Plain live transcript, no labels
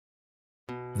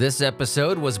This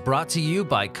episode was brought to you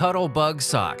by Cuddlebug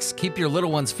Socks. Keep your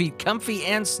little one's feet comfy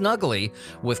and snuggly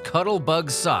with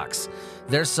Cuddlebug Socks.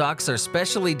 Their socks are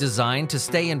specially designed to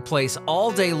stay in place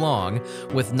all day long,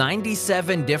 with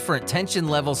 97 different tension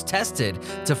levels tested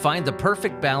to find the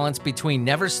perfect balance between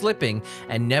never slipping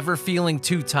and never feeling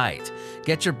too tight.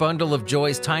 Get your bundle of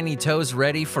joy's tiny toes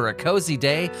ready for a cozy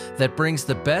day that brings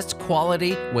the best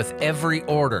quality with every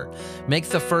order. Make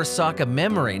the first sock a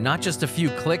memory, not just a few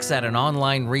clicks at an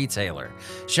online retailer.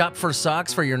 Shop for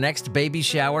socks for your next baby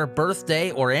shower,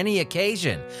 birthday, or any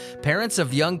occasion. Parents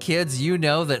of young kids, you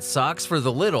know that socks for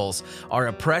the littles are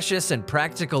a precious and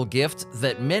practical gift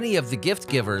that many of the gift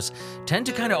givers tend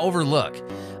to kind of overlook.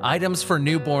 Items for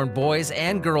newborn boys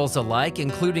and girls alike,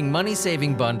 including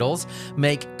money-saving bundles,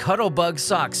 make Cuddlebug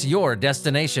Socks your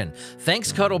destination.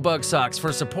 Thanks, Cuddlebug Socks,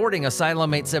 for supporting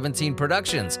Asylum 817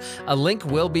 Productions. A link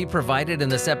will be provided in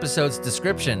this episode's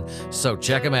description, so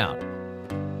check them out.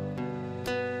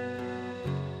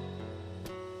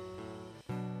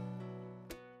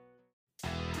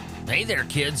 Hey there,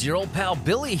 kids, your old pal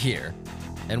Billy here,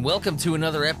 and welcome to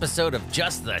another episode of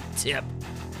Just the Tip.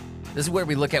 This is where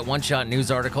we look at one-shot news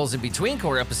articles in between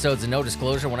core episodes and no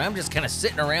disclosure when I'm just kind of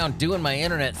sitting around doing my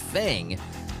internet thing,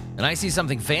 and I see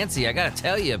something fancy. I gotta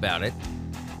tell you about it.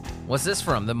 What's this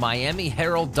from? The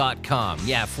MiamiHerald.com.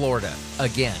 Yeah, Florida,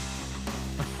 again.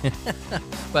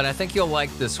 But I think you'll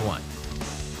like this one.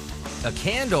 A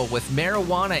candle with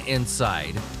marijuana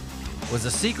inside was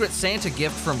a Secret Santa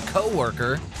gift from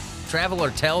coworker.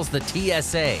 Traveler tells the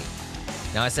TSA.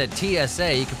 Now I said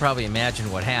TSA, you can probably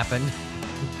imagine what happened.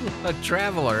 A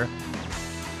traveler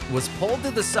was pulled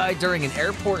to the side during an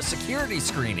airport security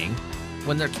screening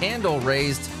when their candle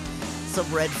raised some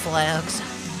red flags,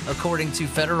 according to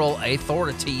federal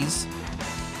authorities.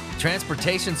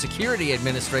 Transportation Security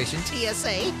Administration,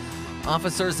 TSA,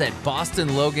 officers at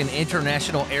Boston Logan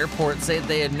International Airport said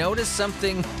they had noticed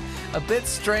something a bit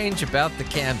strange about the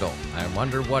candle. I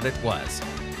wonder what it was.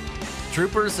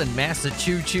 Troopers and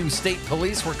Massachusetts State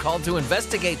Police were called to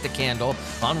investigate the candle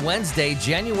on Wednesday,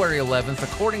 January 11th,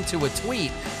 according to a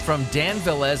tweet from Dan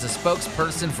Velez, a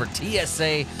spokesperson for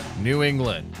TSA New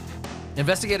England.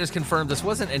 Investigators confirmed this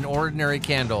wasn't an ordinary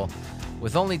candle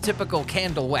with only typical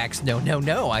candle wax.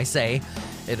 No, I say.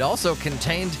 It also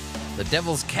contained the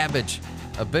devil's cabbage,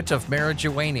 a bit of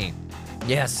marijuana.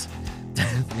 Yes,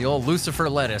 the old Lucifer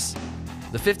lettuce.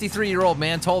 The 53-year-old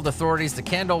man told authorities the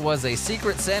candle was a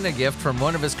Secret Santa gift from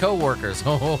one of his co-workers.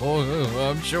 Oh,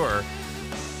 I'm sure.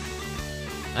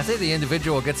 I think the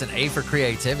individual gets an A for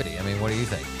creativity. I mean, what do you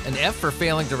think? An F for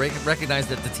failing to recognize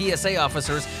that the TSA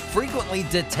officers frequently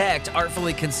detect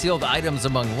artfully concealed items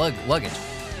among luggage.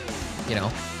 You know,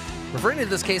 referring to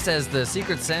this case as the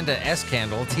Secret Santa S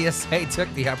candle, TSA took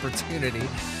the opportunity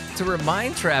to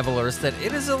remind travelers that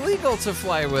it is illegal to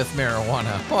fly with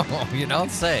marijuana. Oh, you don't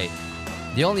say.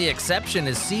 The only exception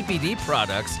is CBD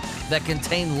products that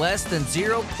contain less than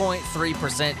 0.3%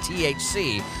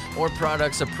 THC or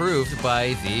products approved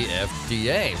by the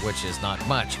FDA, which is not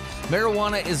much.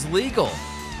 Marijuana is legal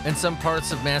in some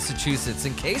parts of Massachusetts,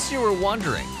 in case you were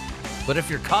wondering. But if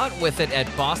you're caught with it at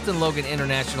Boston Logan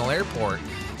International Airport,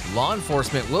 law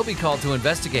enforcement will be called to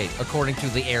investigate, according to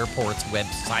the airport's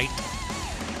website.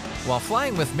 While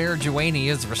flying with marijuana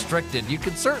is restricted, you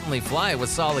can certainly fly with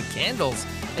solid candles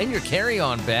in your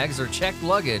carry-on bags or checked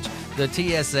luggage, the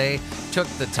TSA took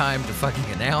the time to fucking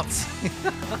announce.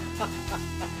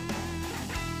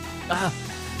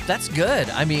 That's good.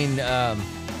 I mean,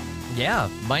 yeah,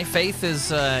 my faith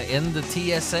is in the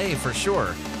TSA for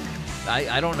sure.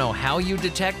 I don't know how you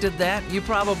detected that. You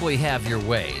probably have your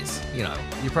ways. You know,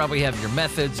 you probably have your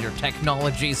methods, your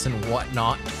technologies, and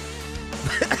whatnot.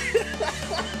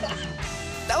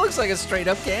 That looks like a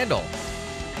straight-up candle.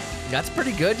 That's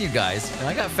pretty good, you guys.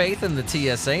 I got faith in the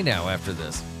TSA now after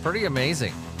this. Pretty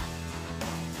amazing.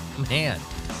 Man,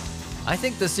 I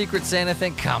think the Secret Santa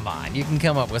thing, come on, you can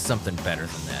come up with something better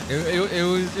than that. It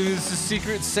was a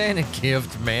Secret Santa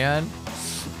gift, man.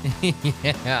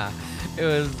 Yeah, it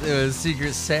was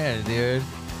Secret Santa, dude.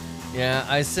 Yeah,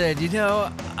 I said, you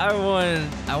know, I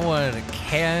wanted a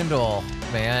candle,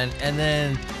 man. And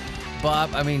then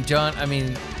Bethany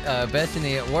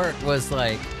at work was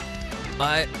like,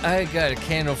 I got a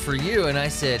candle for you, and I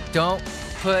said, don't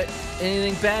put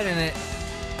anything bad in it.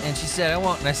 And she said, I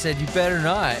won't. And I said, you better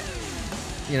not.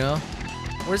 You know,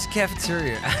 where's the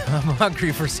cafeteria? I'm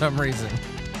hungry for some reason.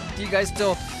 Do you guys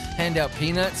still hand out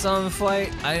peanuts on the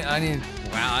flight?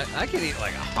 Wow, I could eat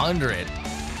like 100,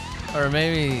 or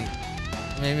maybe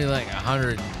like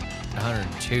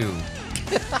 102.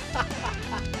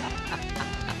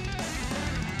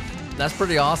 That's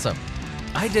pretty awesome.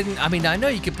 I mean, I know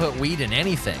you can put weed in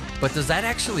anything, but does that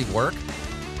actually work?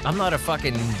 I'm not a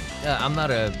fucking,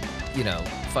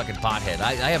 fucking pothead.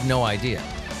 I have no idea.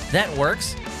 That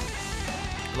works?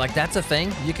 Like, that's a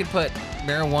thing? You can put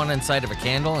marijuana inside of a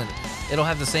candle and it'll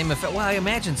have the same effect? Well, I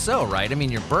imagine so, right? I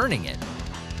mean, you're burning it.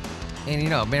 And,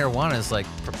 marijuana is like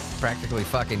practically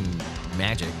fucking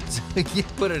magic. So you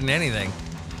put it in anything.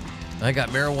 I got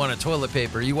marijuana toilet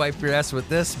paper. You wipe your ass with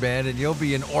this, man, and you'll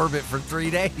be in orbit for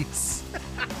 3 days.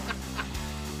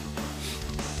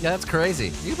 That's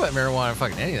crazy. You put marijuana in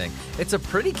fucking anything. It's a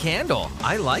pretty candle.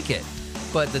 I like it.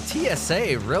 But the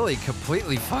TSA really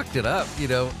completely fucked it up.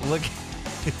 Look,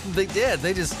 they did.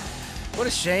 What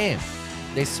a shame.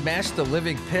 They smashed the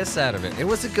living piss out of it. It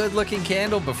was a good looking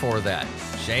candle before that.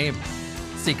 Shame.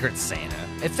 Secret Santa.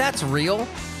 If that's real,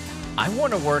 I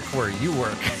want to work where you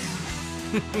work.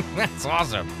 That's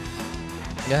awesome.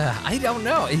 Yeah, I don't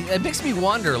know. It makes me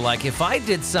wonder, like, if I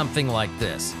did something like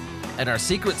this at our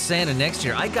Secret Santa next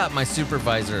year, I got my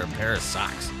supervisor a pair of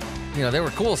socks. They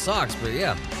were cool socks, but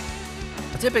yeah.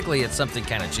 Typically, it's something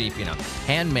kind of cheap,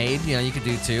 Handmade, you could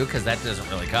do too, because that doesn't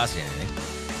really cost you anything.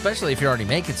 Especially if you're already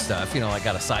making stuff, like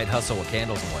got a side hustle with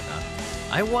candles and whatnot.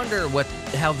 I wonder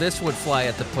how this would fly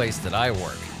at the place that I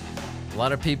work. A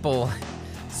lot of people,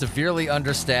 severely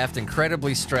understaffed,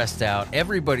 incredibly stressed out.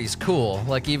 Everybody's cool,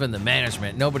 like even the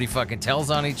management. Nobody fucking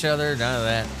tells on each other, none of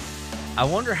that. I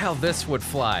wonder how this would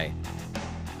fly.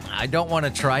 I don't want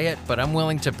to try it, but I'm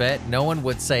willing to bet no one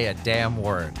would say a damn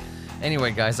word.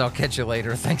 Anyway, guys, I'll catch you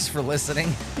later. Thanks for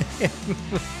listening.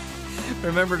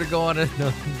 Remember to go on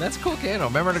that's cool candle.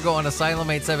 Remember to go on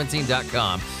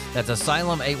asylum817.com. That's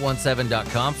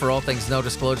asylum817.com for all things no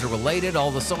disclosure related.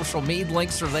 All the social media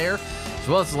links are there, as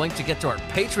well as the link to get to our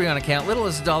Patreon account. Little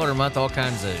as $1 a month, all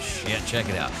kinds of shit. Check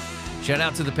it out. Shout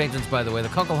out to the patrons, by the way. The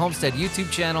Kunkel Homestead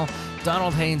YouTube channel,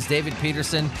 Donald Haynes, David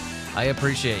Peterson. I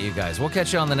appreciate you guys. We'll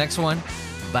catch you on the next one.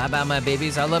 Bye-bye, my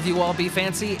babies. I love you all. Be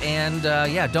fancy. And,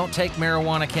 don't take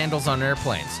marijuana candles on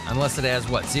airplanes. Unless it has,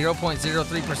 0.03%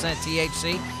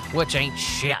 THC? Which ain't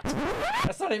shit.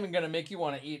 That's not even going to make you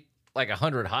want to eat,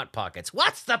 100 Hot Pockets.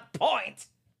 What's the point?